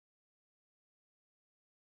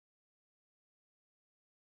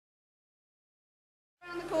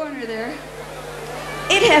On the corner there.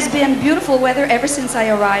 It has been beautiful weather ever since I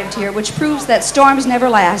arrived here, which proves that storms never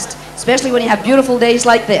last, especially when you have beautiful days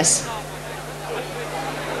like this.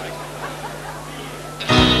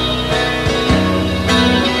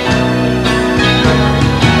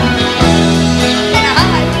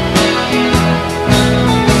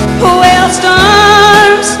 Well,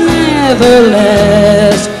 storms never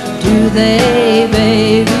last, do they,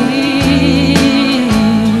 baby?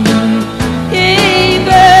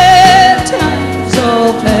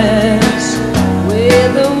 Pass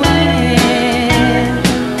with the wind,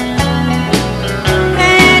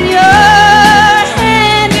 and your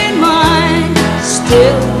hand in mine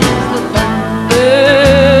stills the thunder,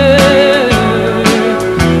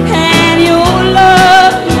 and your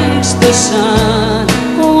love makes the sun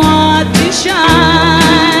want to shine.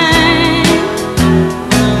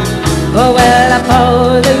 Oh, well, I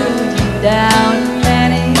followed you down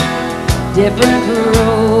many different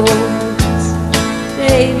roads,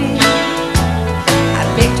 baby. I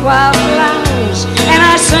picked wildflowers and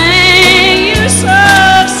I sang you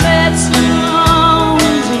sunset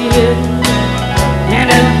songs, yeah. And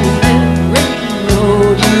every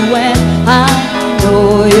road you went, I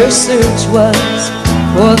know your search was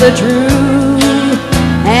for the truth,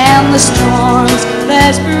 and the storms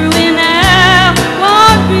that's brewing now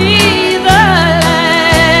won't be the last.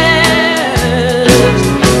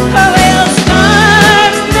 Oh, well,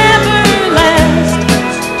 storms never last,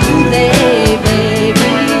 do they,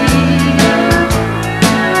 baby?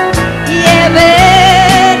 Yeah,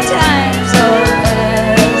 bad times all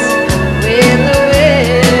pass with the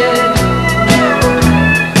wind,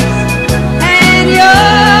 and your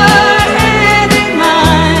hand in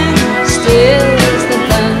mine stills the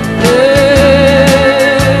thunder,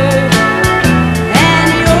 and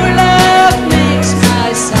your love makes my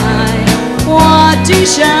sign want to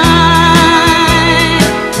shine.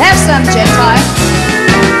 Have some, Gentile.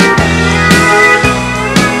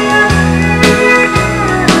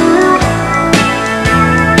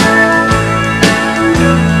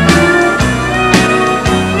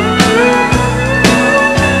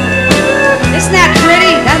 Isn't that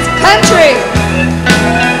pretty? That's country.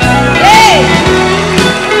 Yay!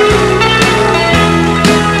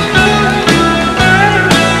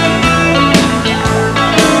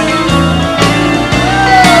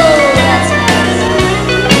 Oh, that's nice.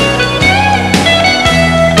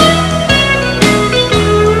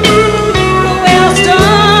 Well,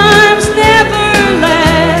 storms never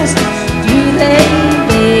last, do they,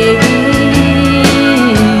 baby?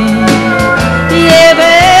 Yeah,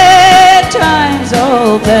 bad times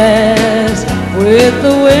all pass with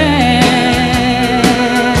the wind,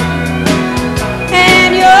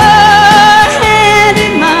 and your hand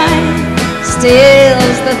in mine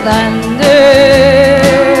stills the thunder,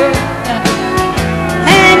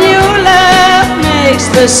 and your love makes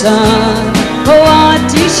the sun want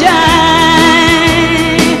to shine.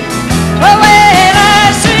 Oh, when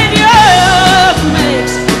I said your love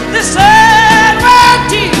makes the sun want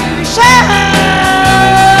to shine.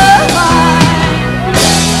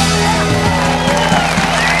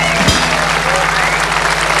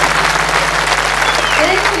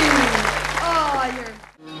 Thank you. Oh, you're a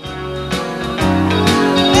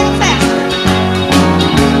little faster.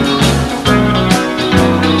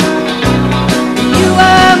 You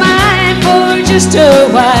are mine for just a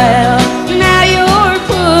while. Now you're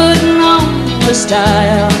putting on the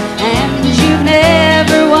style, and you've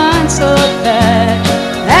never once looked back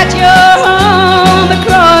at your home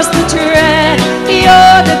across the track.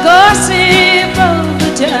 You're the gossip of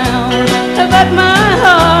the town, but my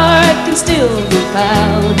heart can still be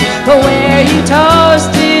found where you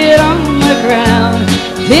tossed it on the ground.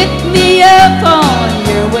 Pick me up on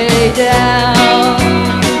your way down.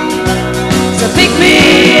 So pick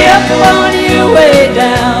me up on your way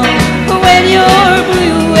down when you're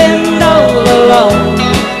blue and all alone.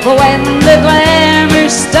 When the glamour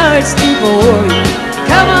starts to bore you,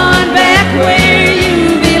 come on back where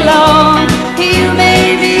you belong. You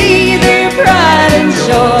may be their pride and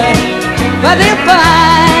joy, but they'll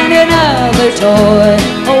find another toy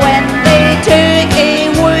when they take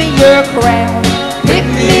away your crown. Pick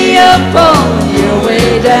me up on your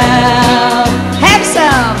way down. Have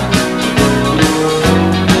some.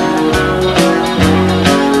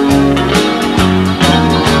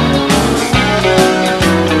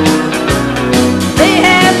 They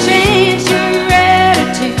have changed your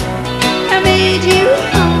attitude, made you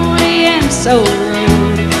hungry and so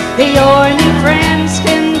rude. Your new friends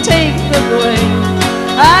can take the blame.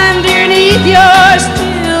 Underneath you're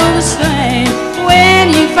still the same. When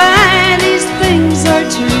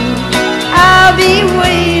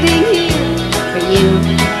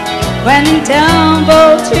when you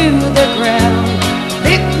tumble to the ground.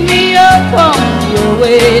 Pick me up on your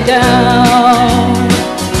way down.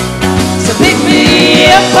 So pick me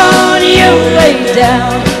up on your way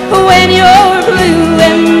down when you're blue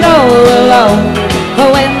and all alone.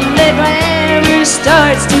 When the glamour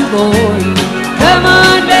starts to bore you, come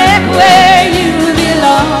on back where you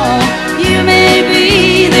belong. You may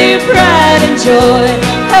be their pride and joy,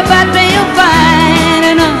 but they'll find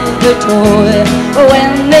another toy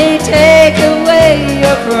when they take away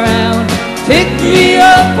your crown. Pick me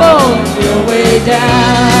up on your way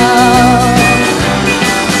down.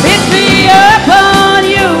 Pick me up on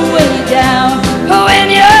your way down when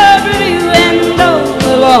you're blue and all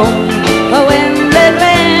alone. When the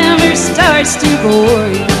glamour starts to bore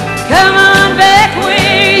you, come on back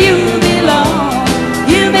where you belong.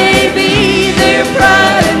 You may be their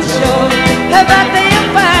pride and joy, but they'll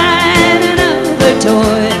find another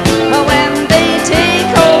toy when they take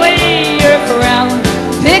away your crown.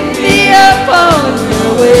 Pick me up on your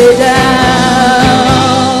way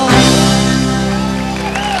down.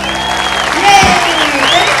 Yay!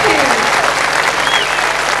 Thank you.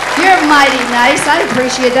 You're mighty nice. I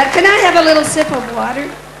appreciate that. Can I have a little sip of water?